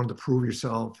said, just wanted to prove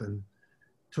yourself and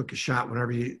took a shot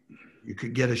whenever you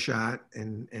could get a shot,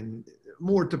 and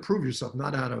more to prove yourself,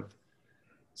 not out of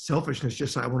selfishness,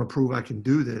 just I want to prove I can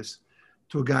do this,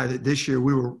 to a guy that this year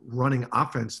we were running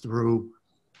offense through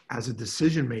as a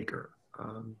decision maker.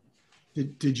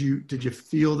 Did you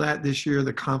feel that this year,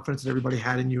 the confidence that everybody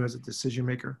had in you as a decision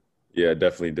maker? Yeah, I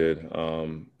definitely did.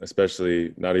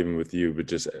 Especially not even with you, but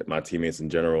just my teammates in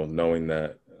general, knowing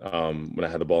that when I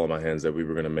had the ball in my hands that we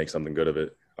were going to make something good of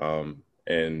it,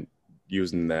 and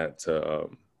using that to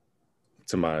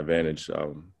my advantage.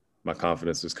 My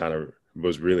confidence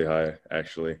was really high,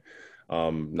 actually.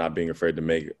 Not being afraid to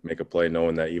make a play,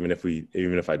 knowing that even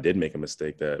if I did make a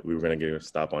mistake, that we were going to get a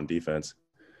stop on defense.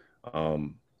 I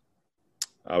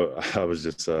was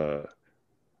just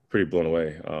pretty blown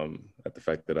away at the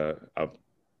fact that I've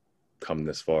come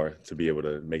this far to be able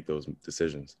to make those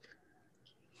decisions.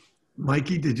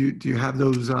 Mikey, do you have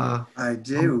those? I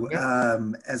do.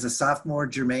 As a sophomore,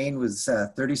 Jermaine was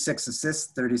 36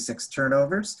 assists, 36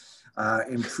 turnovers.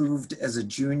 Improved as a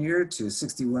junior to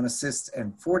 61 assists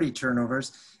and 40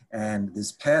 turnovers. And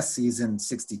this past season,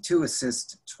 62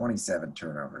 assists, 27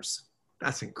 turnovers.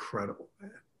 That's incredible,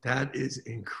 man. That is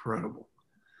incredible.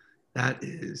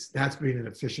 That's being an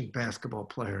efficient basketball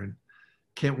player, and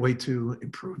can't wait to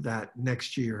improve that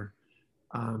next year.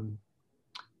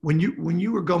 When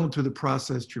you were going through the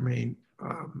process, Jermaine,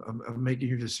 of making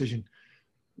your decision,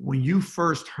 when you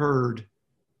first heard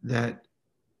that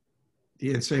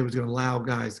the NCAA was going to allow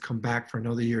guys to come back for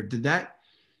another year, did that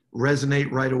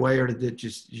resonate right away, or did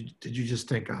you just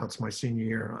think, oh, it's my senior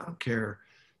year, I don't care?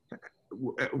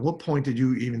 At what point did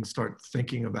you even start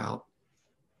thinking about,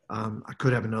 I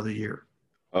could have another year?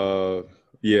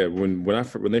 Yeah,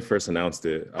 when they first announced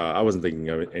it, I wasn't thinking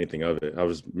of anything of it. I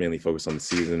was mainly focused on the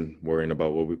season, worrying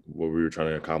about what we were trying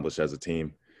to accomplish as a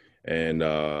team. And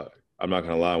I'm not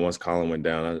gonna lie, once Colin went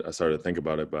down, I started to think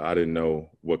about it, but I didn't know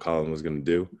what Colin was gonna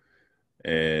do.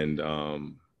 And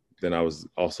then I was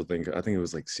also thinking, I think it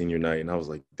was like senior night, and I was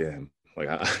like, damn, like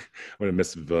I'm gonna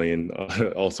miss the pavilion,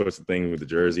 all sorts of things with the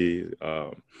jersey.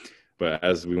 But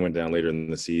as we went down later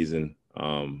in the season,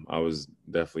 I was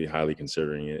definitely highly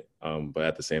considering it. But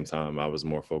at the same time, I was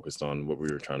more focused on what we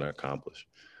were trying to accomplish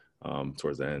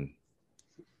towards the end.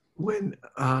 When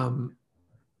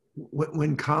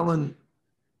Colin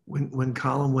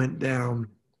went down,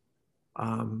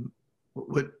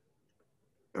 what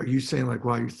are you saying? Like,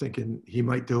 wow, you're thinking he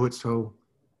might do it, so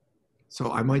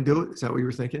I might do it? Is that what you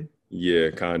were thinking? Yeah,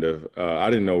 kind of. I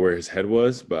didn't know where his head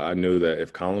was, but I knew that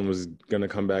if Colin was going to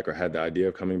come back or had the idea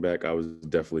of coming back, I was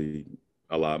definitely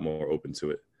a lot more open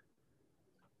to it.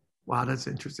 Wow, that's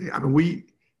interesting. I mean, we,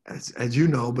 as you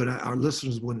know, but our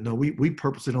listeners wouldn't know, we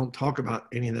purposely don't talk about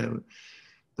any of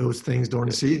those things during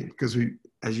the season because we,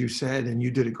 as you said, and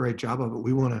you did a great job of it,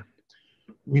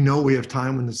 we know we have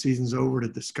time when the season's over to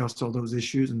discuss all those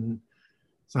issues, and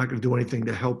it's not going to do anything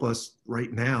to help us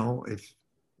right now if,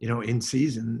 in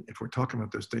season, if we're talking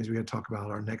about those things, we got to talk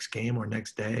about our next game or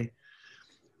next day.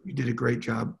 You did a great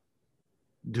job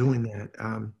doing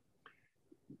that.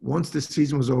 Once this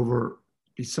season was over,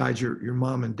 besides your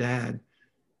mom and dad,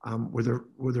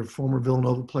 Were there former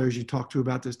Villanova players you talked to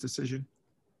about this decision?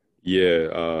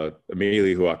 Yeah,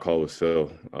 immediately who I called was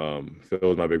Phil. Phil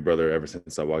was my big brother ever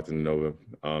since I walked into Nova.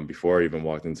 Before I even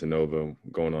walked into Nova,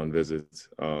 going on visits,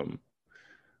 I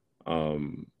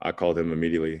called him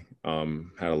immediately,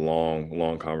 had a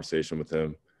long conversation with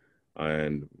him,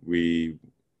 and we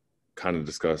kind of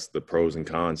discussed the pros and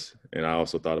cons. And I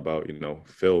also thought about,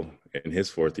 Phil in his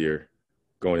fourth year,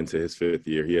 going into his fifth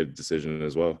year, he had a decision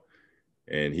as well.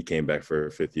 And he came back for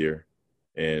a fifth year,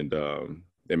 and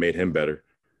it made him better.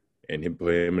 And he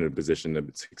put him in a position to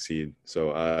succeed.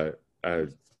 So I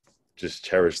just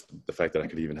cherished the fact that I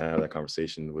could even have that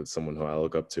conversation with someone who I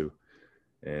look up to,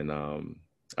 and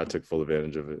I took full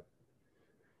advantage of it.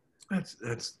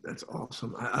 That's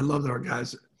awesome. I love that our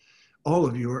guys, all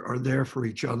of you are there for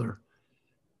each other.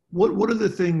 What are the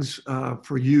things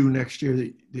for you next year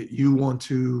that you want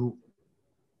to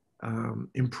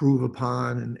improve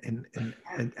upon and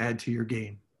add to your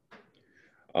game?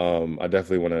 I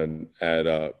definitely want to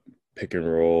add pick and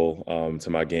roll to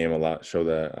my game a lot, show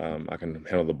that I can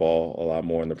handle the ball a lot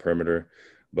more in the perimeter.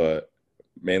 But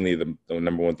mainly the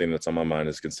number one thing that's on my mind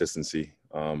is consistency.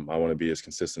 I want to be as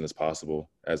consistent as possible,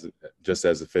 just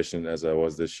as efficient as I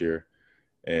was this year,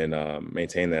 and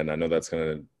maintain that. And I know that's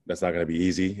not gonna be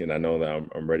easy, and I know that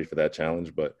I'm ready for that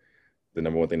challenge. But the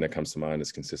number one thing that comes to mind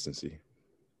is consistency.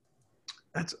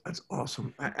 That's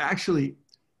awesome. Actually,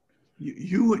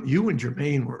 you and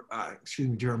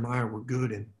Jermaine Jeremiah were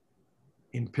good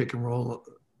in pick and roll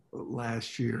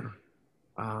last year.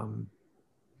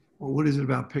 What is it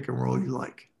about pick and roll you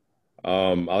like?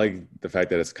 I like the fact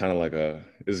that it's kind of like this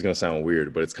is going to sound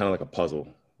weird, but it's kind of like a puzzle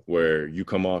where you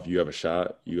come off, you have a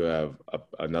shot, you have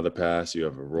another pass, you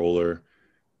have a roller,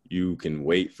 you can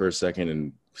wait for a second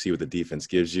and see what the defense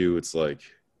gives you. It's like,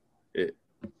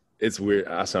 it's weird.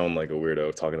 I sound like a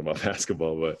weirdo talking about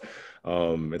basketball, but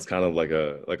it's kind of like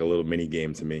a little mini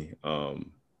game to me.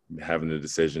 Having the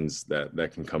decisions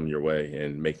that can come your way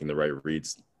and making the right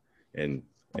reads and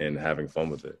having fun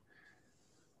with it.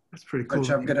 That's pretty cool. Coach,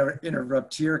 I'm going to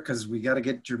interrupt here because we got to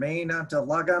get Jermaine to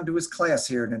log on to his class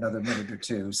here in another minute or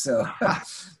two. So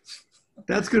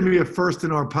that's going to be a first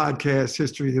in our podcast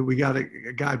history that we got a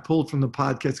guy pulled from the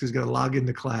podcast because he's got to log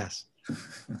into class.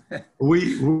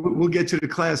 We'll get you to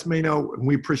class, Mano, and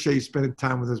we appreciate you spending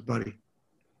time with us, buddy.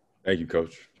 Thank you,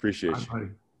 Coach. Appreciate you. Buddy.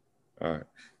 All right.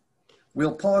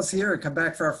 We'll pause here and come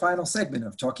back for our final segment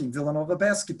of Talking Villanova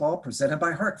Basketball, presented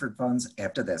by Hartford Funds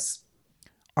after this.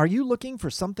 Are you looking for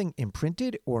something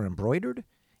imprinted or embroidered?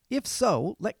 If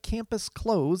so, let Campus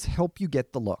Clothes help you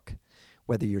get the look.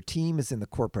 Whether your team is in the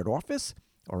corporate office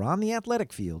or on the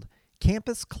athletic field,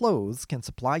 Campus Clothes can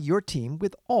supply your team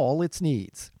with all its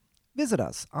needs. Visit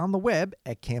us on the web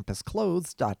at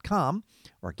campusclothes.com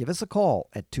or give us a call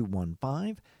at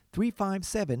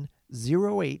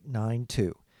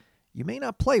 215-357-0892. You may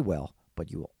not play well,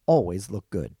 but you will always look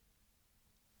good.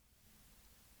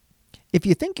 If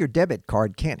you think your debit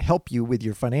card can't help you with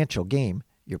your financial game,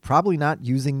 you're probably not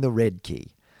using the red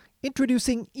key.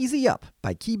 Introducing Easy Up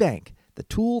by KeyBank, the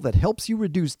tool that helps you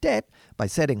reduce debt by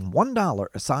setting $1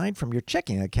 aside from your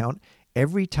checking account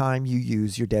every time you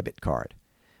use your debit card.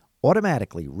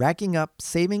 Automatically racking up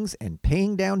savings and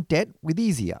paying down debt with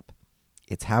Easy Up.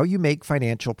 It's how you make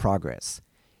financial progress.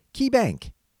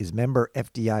 KeyBank is member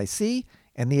FDIC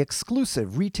and the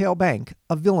exclusive retail bank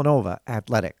of Villanova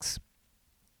Athletics.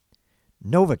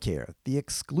 NovaCare, the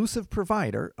exclusive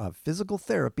provider of physical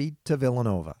therapy to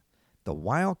Villanova. The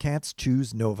Wildcats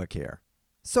choose NovaCare.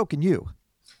 So can you.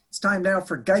 It's time now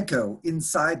for Geico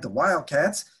Inside the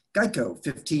Wildcats. Geico,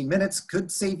 15 minutes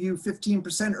could save you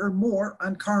 15% or more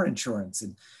on car insurance.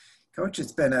 And Coach,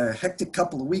 it's been a hectic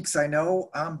couple of weeks, I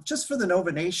know. Just for the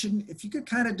Nova Nation, if you could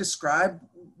kind of describe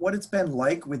what it's been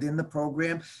like within the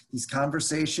program, these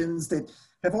conversations that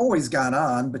have always gone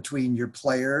on between your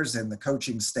players and the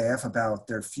coaching staff about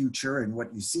their future and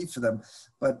what you see for them.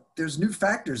 But there's new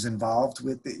factors involved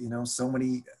with, so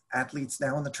many athletes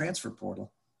now in the transfer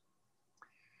portal.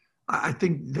 I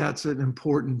think that's an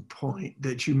important point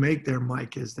that you make there,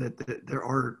 Mike, is that there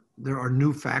are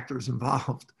new factors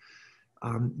involved.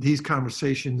 These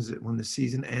conversations, when the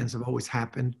season ends, have always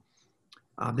happened.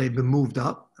 They've been moved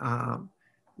up.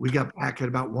 We got back at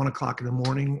about 1 o'clock in the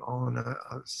morning on a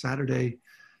Saturday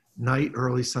night,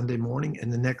 early Sunday morning.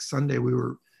 And the next Sunday, we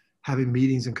were having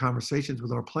meetings and conversations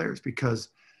with our players because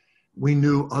we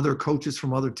knew other coaches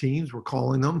from other teams were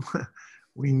calling them.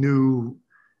 We knew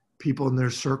people in their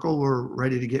circle were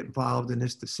ready to get involved in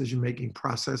this decision-making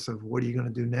process of what are you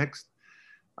going to do next.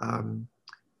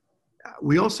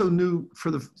 We also knew for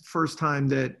the first time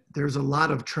that there's a lot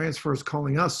of transfers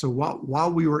calling us. So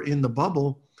while we were in the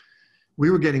bubble, we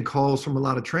were getting calls from a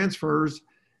lot of transfers,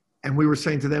 and we were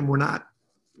saying to them, we're not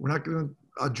going to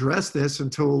address this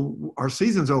until our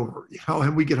season's over,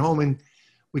 and we get home and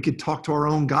we could talk to our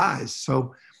own guys.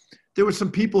 So there were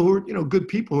some people who were, good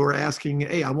people who were asking,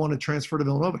 hey, I want to transfer to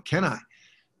Villanova. Can I?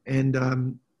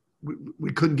 And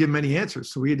we couldn't give them any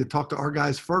answers. So we had to talk to our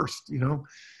guys first,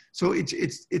 So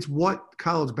it's what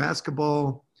college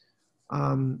basketball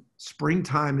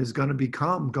springtime is going to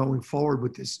become going forward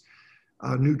with this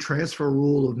new transfer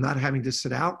rule of not having to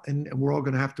sit out, and we're all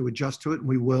going to have to adjust to it, and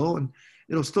we will. And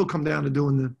it'll still come down to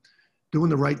doing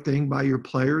the right thing by your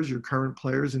players, your current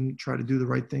players, and try to do the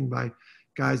right thing by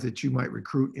guys that you might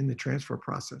recruit in the transfer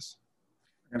process.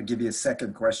 I'm going to give you a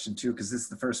second question too, because this is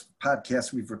the first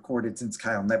podcast we've recorded since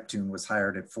Kyle Neptune was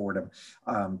hired at Fordham.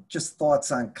 Just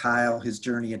thoughts on Kyle, his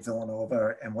journey at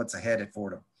Villanova, and what's ahead at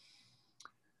Fordham.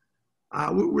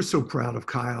 We're so proud of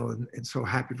Kyle and so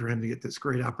happy for him to get this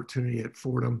great opportunity at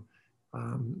Fordham,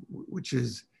 which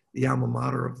is the alma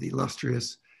mater of the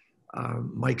illustrious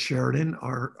Mike Sheridan,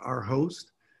 our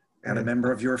host. And a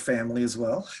member of your family as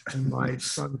well. And my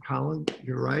son, Colin,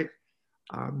 you're right.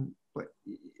 But,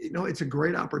 it's a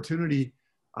great opportunity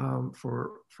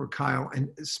for Kyle, and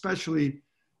especially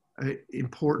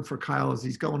important for Kyle as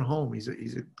he's going home. He's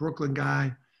a Brooklyn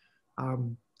guy.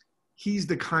 He's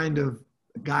the kind of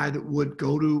guy that would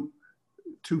go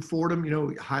to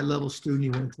Fordham, high-level student. He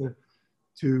went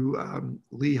to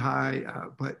Lehigh,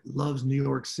 but loves New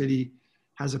York City,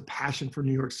 has a passion for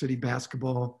New York City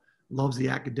basketball, loves the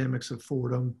academics of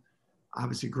Fordham,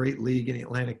 obviously great league in the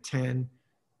Atlantic 10.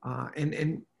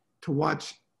 And to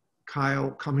watch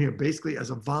Kyle come here basically as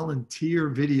a volunteer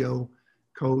video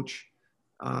coach.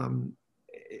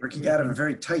 Working out of a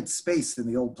very tight space in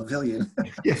the old pavilion.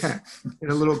 Yeah, in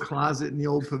a little closet in the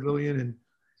old pavilion,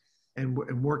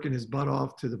 and working his butt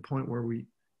off to the point where we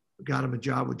got him a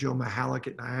job with Joe Mahalik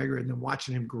at Niagara, and then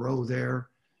watching him grow there,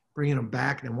 bringing him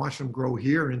back, and then watching him grow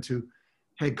here into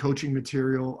head coaching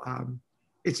material.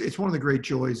 It's one of the great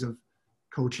joys of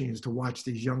coaching is to watch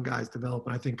these young guys develop,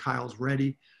 and I think Kyle's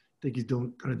ready. I think he's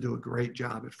going to do a great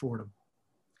job at Fordham.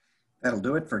 That'll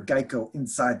do it for Geico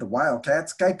Inside the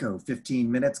Wildcats. Geico,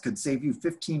 15 minutes could save you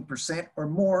 15% or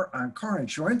more on car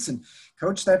insurance. And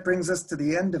Coach, that brings us to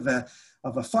the end of a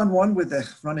fun one with the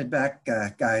running back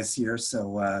guys here.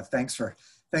 So thanks for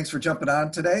jumping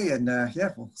on today. And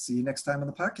we'll see you next time on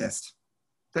the podcast.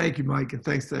 Thank you, Mike. And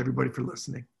thanks to everybody for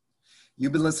listening.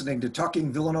 You've been listening to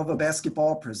Talking Villanova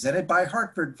Basketball presented by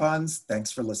Hartford Funds.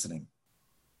 Thanks for listening.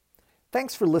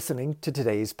 Thanks for listening to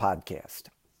today's podcast.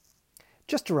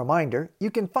 Just a reminder, you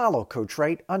can follow Coach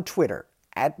Wright on Twitter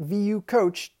at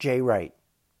VUCoachJWright.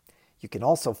 You can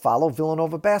also follow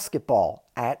Villanova Basketball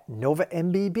at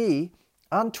NovaMBB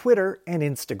on Twitter and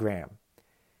Instagram.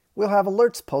 We'll have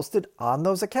alerts posted on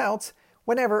those accounts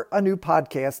whenever a new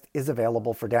podcast is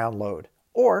available for download.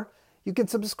 Or you can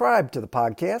subscribe to the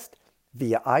podcast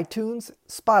via iTunes,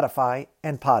 Spotify,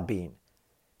 and Podbean.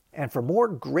 And for more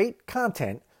great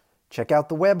content, check out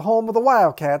the web home of the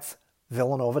Wildcats,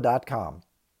 Villanova.com.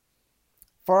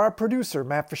 For our producer,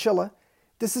 Matt Fraschilla,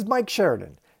 this is Mike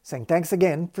Sheridan saying thanks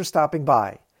again for stopping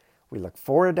by. We look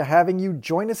forward to having you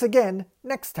join us again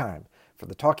next time for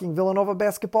the Talking Villanova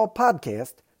Basketball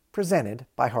podcast presented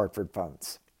by Hartford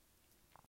Funds.